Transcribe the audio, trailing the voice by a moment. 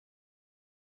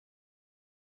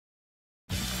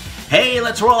Hey,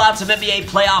 let's roll out some NBA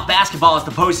playoff basketball as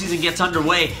the postseason gets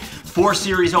underway. 4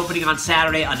 series opening on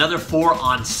Saturday, another 4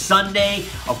 on Sunday.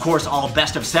 Of course, all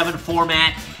best-of-7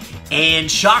 format.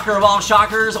 And shocker of all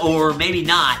shockers, or maybe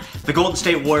not, the Golden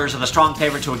State Warriors are the strong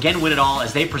favorite to again win it all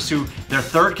as they pursue their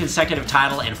 3rd consecutive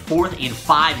title and 4th in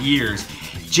 5 years.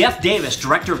 Jeff Davis,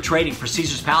 Director of Trading for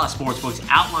Caesars Palace Sportsbooks,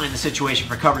 outlined the situation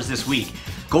for Covers this week.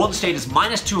 Golden State is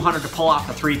minus 200 to pull off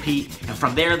the three-peat, and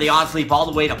from there the odds leap all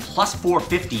the way to plus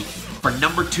 450 for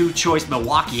number 2 choice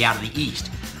Milwaukee out of the East.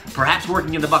 Perhaps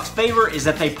working in the Bucks' favor is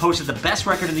that they posted the best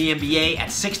record in the NBA at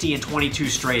 60-22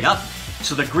 straight up,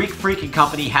 so the Greek Freak and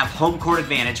company have home court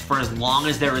advantage for as long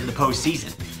as they're in the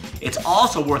postseason. It's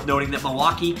also worth noting that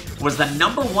Milwaukee was the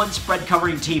number 1 spread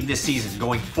covering team this season,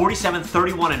 going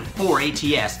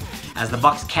 47-31-4 ATS as the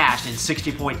Bucks cashed in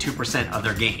 60.2% of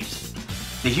their games.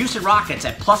 The Houston Rockets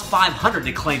at plus 500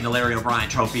 to claim the Larry O'Brien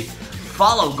Trophy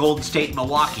follow Golden State and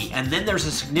Milwaukee, and then there's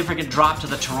a significant drop to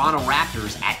the Toronto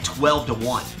Raptors at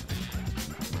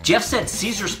 12-1. Jeff said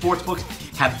Caesars Sportsbooks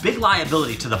have big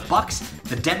liability to the Bucks,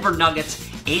 the Denver Nuggets,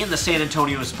 and the San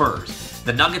Antonio Spurs.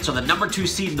 The Nuggets are the number 2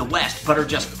 seed in the West, but are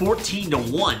just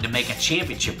 14-1 to make a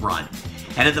championship run.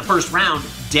 And in the first round,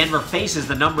 Denver faces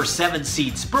the number 7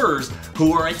 seed Spurs,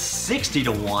 who are at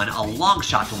 60-1, a long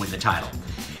shot to win the title.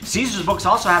 Caesars books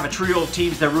also have a trio of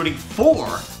teams they're rooting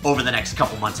for over the next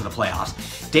couple months of the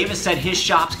playoffs. Davis said his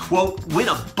shops, quote, win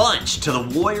a bunch to the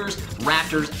Warriors,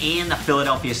 Raptors, and the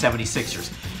Philadelphia 76ers.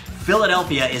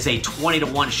 Philadelphia is a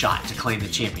 20-1 shot to claim the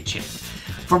championship.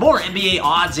 For more NBA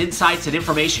odds, insights, and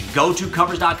information, go to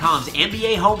Covers.com's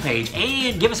NBA homepage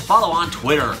and give us a follow on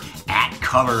Twitter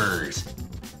 @Covers.